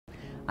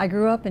I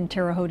grew up in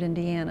Terre Haute,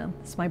 Indiana.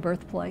 It's my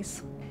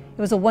birthplace.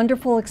 It was a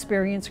wonderful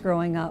experience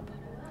growing up.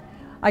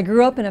 I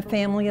grew up in a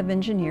family of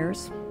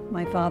engineers.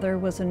 My father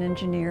was an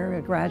engineer,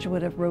 a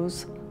graduate of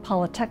Rose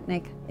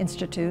Polytechnic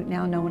Institute,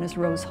 now known as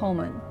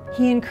Rose-Hulman.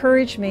 He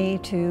encouraged me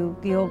to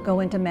go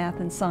into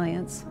math and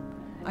science.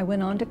 I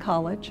went on to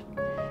college,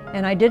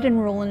 and I did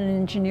enroll in an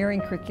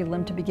engineering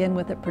curriculum to begin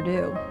with at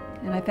Purdue.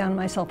 And I found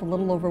myself a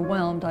little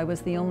overwhelmed. I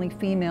was the only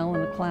female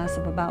in a class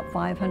of about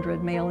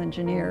 500 male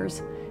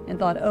engineers and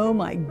thought, oh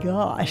my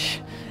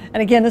gosh.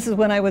 And again, this is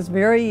when I was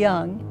very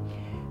young.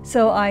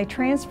 So I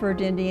transferred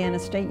to Indiana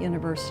State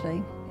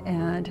University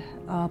and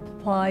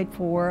applied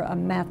for a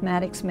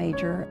mathematics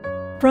major.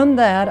 From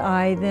that,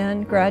 I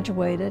then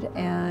graduated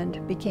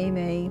and became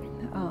a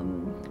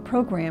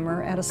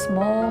programmer at a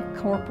small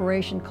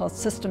corporation called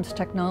Systems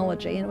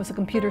Technology, and it was a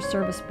computer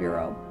service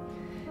bureau,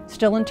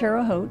 still in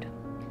Terre Haute.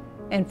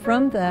 And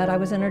from that, I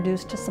was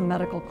introduced to some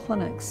medical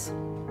clinics.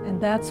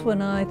 And that's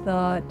when I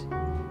thought,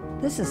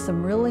 this is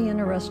some really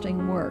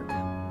interesting work.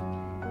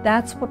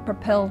 That's what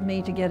propelled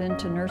me to get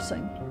into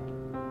nursing.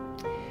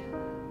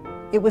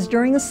 It was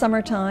during the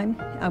summertime.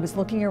 I was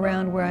looking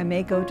around where I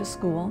may go to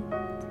school,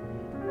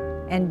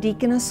 and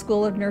Deaconess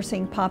School of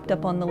Nursing popped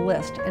up on the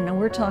list. And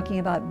we're talking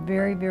about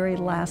very, very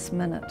last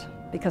minute,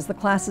 because the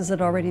classes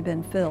had already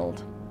been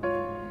filled.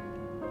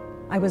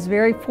 I was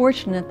very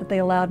fortunate that they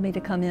allowed me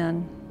to come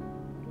in,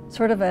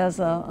 sort of as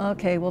a,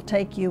 okay, we'll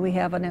take you, we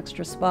have an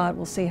extra spot,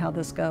 we'll see how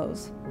this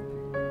goes.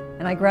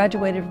 And I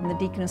graduated from the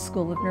Deaconess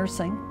School of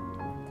Nursing.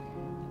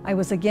 I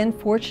was again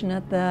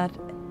fortunate that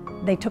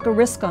they took a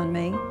risk on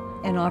me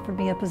and offered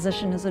me a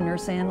position as a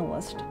nurse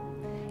analyst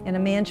in a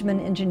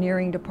management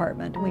engineering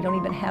department. We don't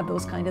even have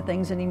those kind of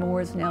things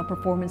anymore. It's now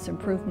performance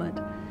improvement.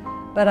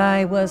 But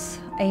I was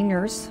a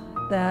nurse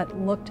that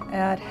looked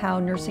at how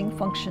nursing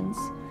functions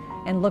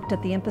and looked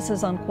at the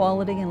emphasis on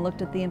quality and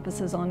looked at the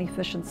emphasis on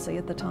efficiency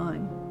at the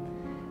time.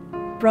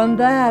 From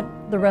that,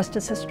 the rest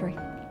is history.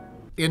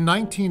 In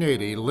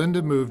 1980,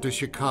 Linda moved to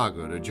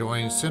Chicago to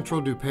join Central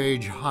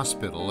DuPage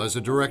Hospital as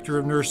a director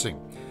of nursing.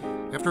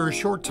 After a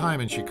short time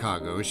in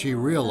Chicago, she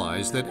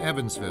realized that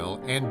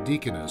Evansville and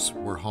Deaconess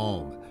were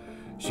home.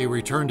 She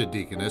returned to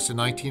Deaconess in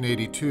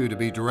 1982 to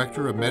be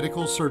director of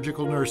medical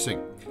surgical nursing.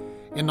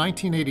 In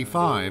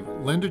 1985,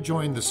 Linda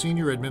joined the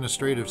senior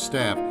administrative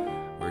staff,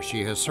 where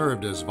she has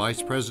served as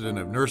vice president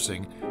of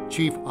nursing,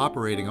 chief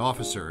operating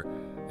officer,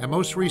 and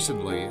most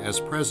recently as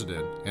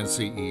president and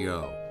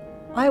CEO.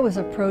 I was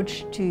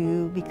approached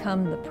to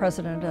become the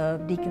president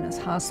of Deaconess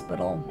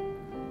Hospital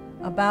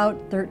about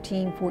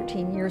 13,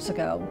 14 years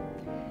ago.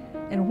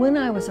 And when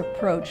I was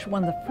approached,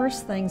 one of the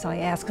first things I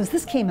asked, because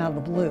this came out of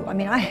the blue, I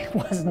mean, I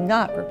was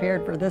not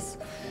prepared for this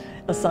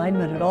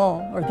assignment at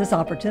all, or this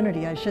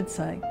opportunity, I should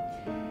say.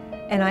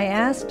 And I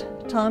asked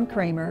Tom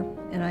Kramer,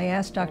 and I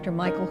asked Dr.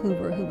 Michael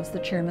Hoover, who was the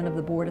chairman of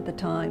the board at the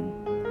time,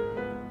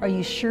 are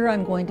you sure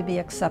I'm going to be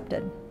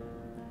accepted?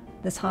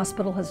 This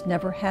hospital has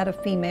never had a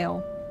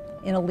female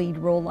in a lead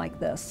role like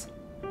this.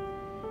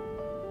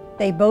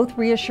 They both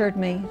reassured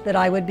me that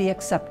I would be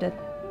accepted.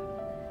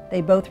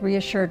 They both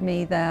reassured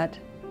me that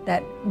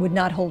that would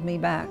not hold me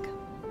back.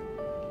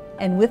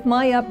 And with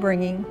my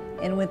upbringing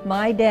and with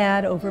my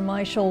dad over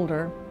my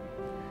shoulder,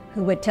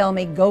 who would tell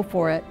me, go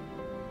for it,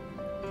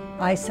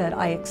 I said,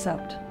 I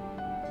accept.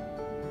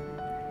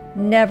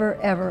 Never,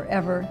 ever,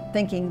 ever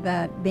thinking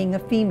that being a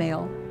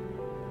female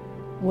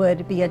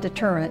would be a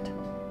deterrent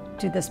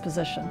to this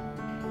position.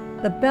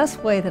 The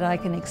best way that I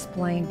can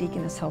explain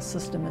Deaconess Health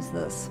System is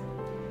this.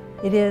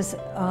 It is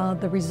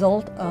the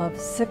result of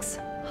 6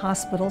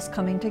 hospitals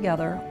coming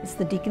together. It's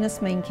the Deaconess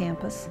main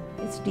campus,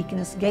 it's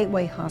Deaconess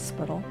Gateway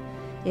Hospital,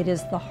 it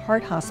is the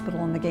Heart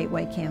Hospital on the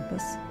Gateway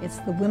campus, it's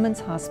the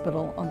Women's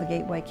Hospital on the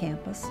Gateway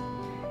campus,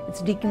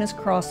 it's Deaconess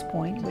Cross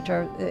Point, which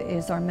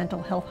is our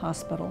mental health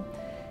hospital,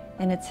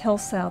 and it's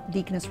Health South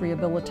Deaconess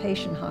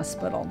Rehabilitation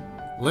Hospital.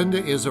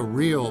 Linda is a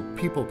real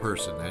people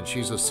person, and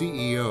she's a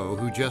CEO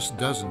who just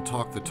doesn't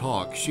talk the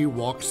talk, she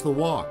walks the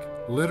walk,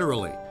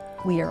 literally.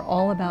 We are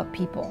all about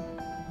people.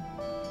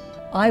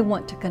 I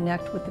want to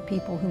connect with the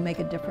people who make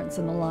a difference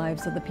in the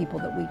lives of the people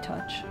that we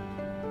touch.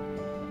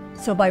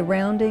 So by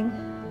rounding,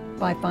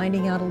 by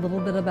finding out a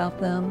little bit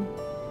about them,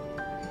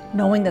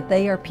 knowing that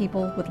they are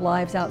people with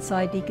lives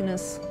outside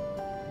Deaconess,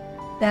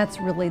 that's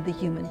really the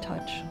human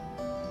touch.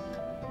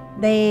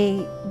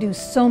 They do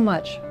so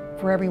much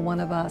for every one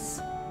of us.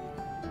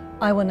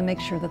 I want to make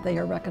sure that they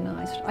are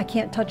recognized. I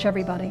can't touch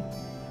everybody,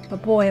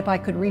 but boy, if I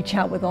could reach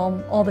out with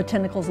all the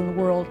tentacles in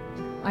the world,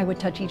 I would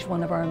touch each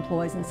one of our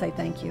employees and say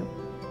thank you.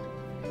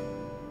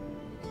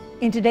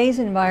 In today's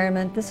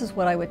environment, this is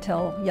what I would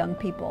tell young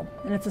people,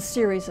 and it's a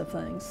series of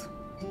things.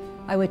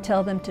 I would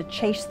tell them to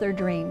chase their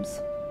dreams.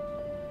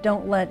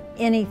 Don't let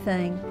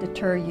anything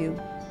deter you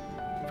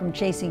from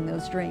chasing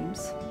those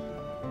dreams.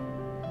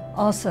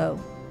 Also,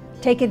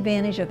 take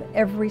advantage of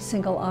every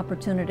single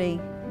opportunity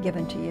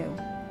given to you.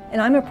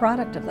 And I'm a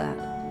product of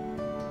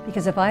that.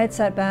 Because if I had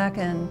sat back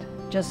and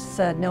just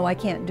said, no, I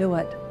can't do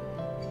it,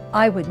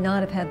 I would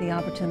not have had the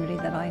opportunity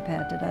that I've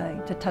had today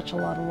to touch a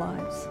lot of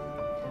lives.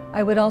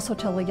 I would also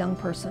tell a young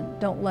person,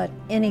 don't let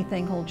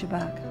anything hold you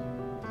back.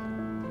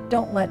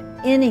 Don't let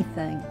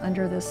anything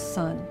under this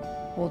sun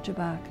hold you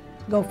back.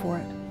 Go for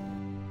it.